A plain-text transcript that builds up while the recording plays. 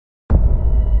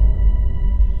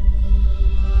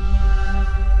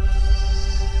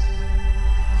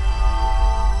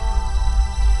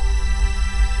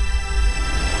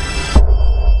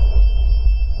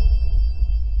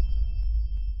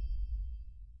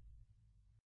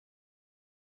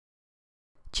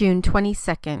June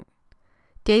 22nd.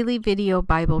 Daily video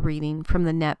Bible reading from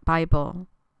the Net Bible.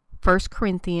 1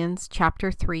 Corinthians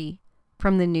chapter 3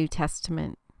 from the New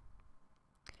Testament.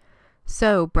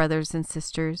 So, brothers and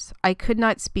sisters, I could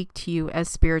not speak to you as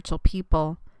spiritual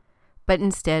people, but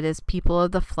instead as people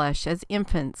of the flesh, as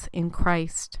infants in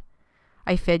Christ.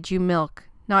 I fed you milk,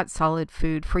 not solid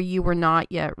food, for you were not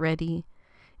yet ready.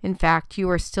 In fact, you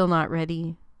are still not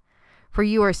ready, for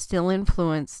you are still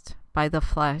influenced by the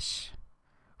flesh.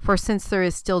 For since there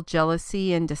is still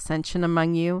jealousy and dissension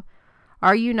among you,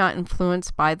 are you not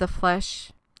influenced by the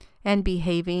flesh and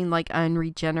behaving like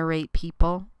unregenerate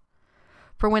people?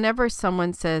 For whenever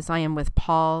someone says, I am with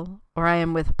Paul, or I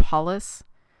am with Apollos,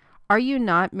 are you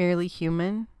not merely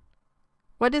human?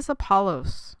 What is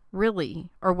Apollos,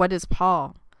 really, or what is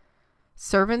Paul?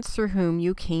 Servants through whom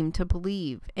you came to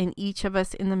believe, and each of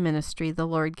us in the ministry the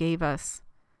Lord gave us.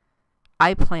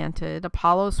 I planted,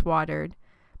 Apollos watered,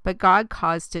 but God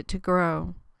caused it to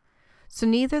grow. So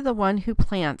neither the one who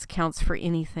plants counts for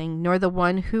anything, nor the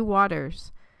one who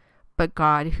waters, but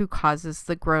God who causes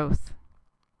the growth.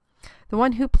 The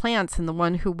one who plants and the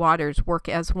one who waters work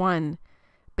as one,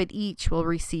 but each will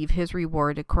receive his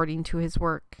reward according to his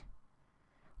work.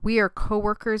 We are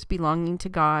coworkers belonging to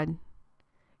God.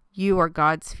 You are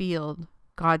God's field,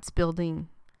 God's building.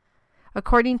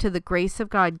 According to the grace of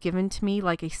God given to me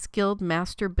like a skilled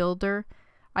master builder,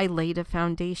 I laid a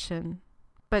foundation,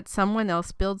 but someone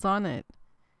else builds on it,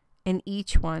 and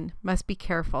each one must be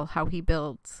careful how he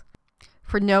builds.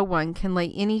 For no one can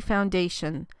lay any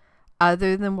foundation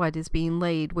other than what is being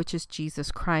laid, which is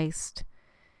Jesus Christ.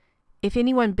 If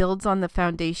anyone builds on the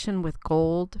foundation with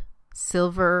gold,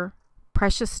 silver,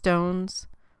 precious stones,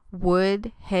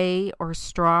 wood, hay, or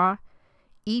straw,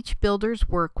 each builder's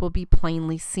work will be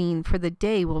plainly seen, for the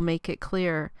day will make it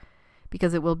clear,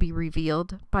 because it will be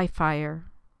revealed by fire.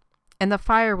 And the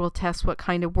fire will test what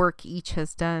kind of work each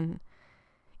has done.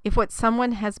 If what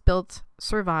someone has built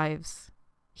survives,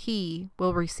 he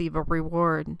will receive a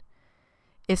reward.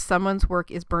 If someone's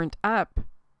work is burnt up,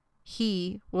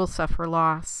 he will suffer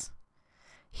loss.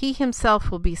 He himself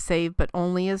will be saved, but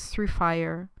only as through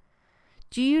fire.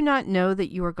 Do you not know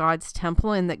that you are God's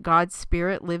temple and that God's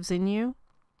Spirit lives in you?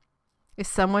 If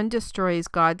someone destroys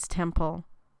God's temple,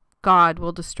 God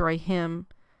will destroy him.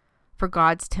 For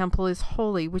God's temple is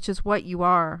holy, which is what you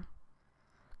are.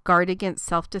 Guard against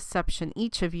self-deception,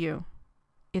 each of you.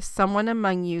 If someone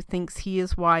among you thinks he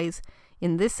is wise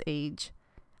in this age,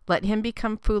 let him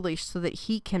become foolish so that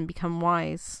he can become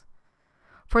wise.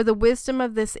 For the wisdom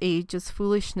of this age is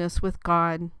foolishness with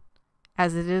God,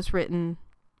 as it is written,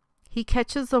 He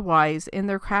catches the wise in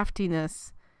their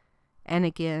craftiness. And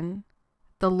again,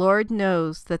 the Lord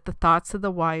knows that the thoughts of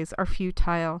the wise are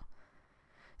futile.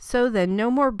 So then,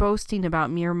 no more boasting about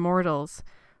mere mortals,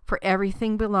 for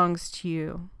everything belongs to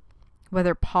you.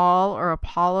 Whether Paul or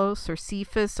Apollos or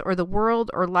Cephas or the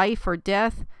world or life or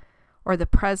death or the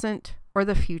present or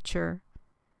the future,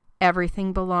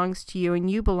 everything belongs to you,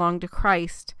 and you belong to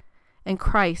Christ, and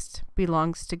Christ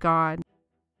belongs to God.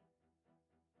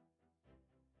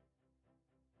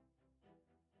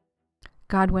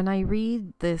 God, when I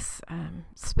read this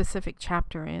specific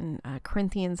chapter in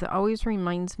Corinthians, it always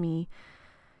reminds me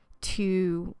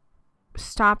to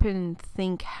stop and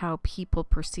think how people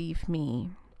perceive me.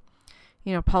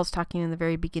 You know, Paul's talking in the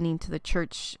very beginning to the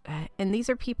church, and these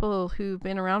are people who've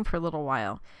been around for a little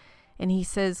while. And he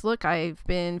says, look, I've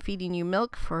been feeding you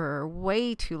milk for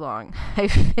way too long.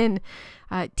 I've been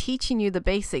teaching you the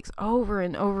basics over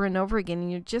and over and over again,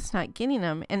 and you're just not getting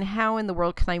them. And how in the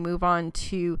world can I move on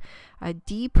to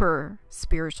deeper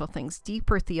spiritual things,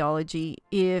 deeper theology,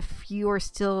 if you are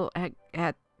still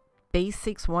at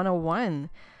Basics 101?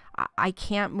 I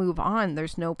can't move on.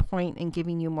 There's no point in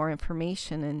giving you more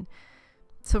information. And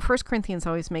so 1 Corinthians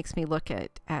always makes me look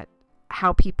at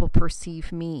how people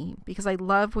perceive me, because I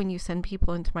love when you send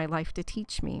people into my life to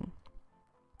teach me.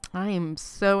 I am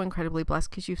so incredibly blessed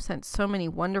because you've sent so many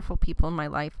wonderful people in my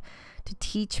life to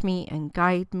teach me and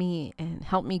guide me and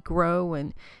help me grow,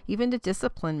 and even to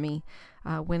discipline me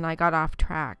when I got off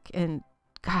track. And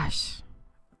gosh,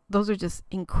 those are just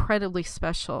incredibly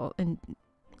special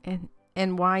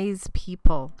and wise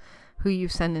people who you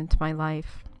send into my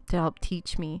life to help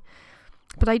teach me.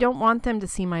 But I don't want them to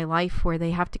see my life where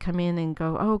they have to come in and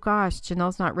go, oh gosh,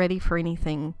 Janelle's not ready for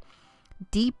anything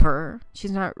deeper.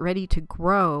 She's not ready to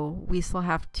grow. We still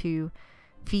have to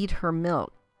feed her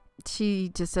milk.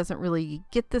 She just doesn't really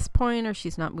get this point, or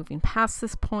she's not moving past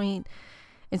this point.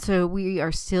 And so we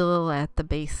are still at the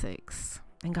basics.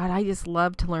 And God, I just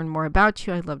love to learn more about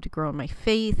you. I love to grow in my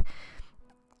faith.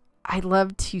 I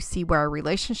love to see where our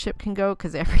relationship can go,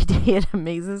 because every day it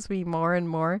amazes me more and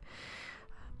more.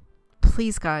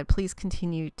 please, God, please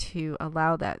continue to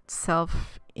allow that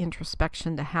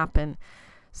self-introspection to happen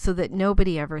so that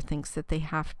nobody ever thinks that they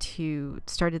have to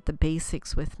start at the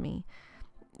basics with me.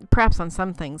 Perhaps on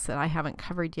some things that I haven't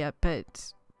covered yet,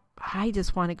 but I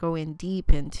just want to go in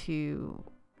deep into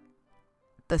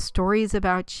the stories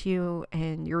about you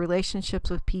and your relationships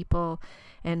with people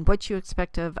and what you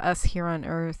expect of us here on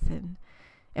earth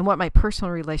and what my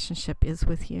personal relationship is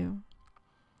with you.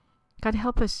 God,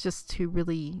 help us just to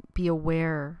really be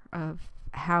aware of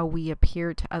how we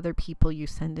appear to other people you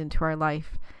send into our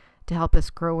life to help us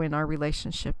grow in our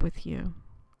relationship with you.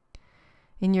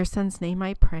 In your Son's name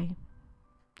I pray.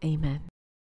 Amen.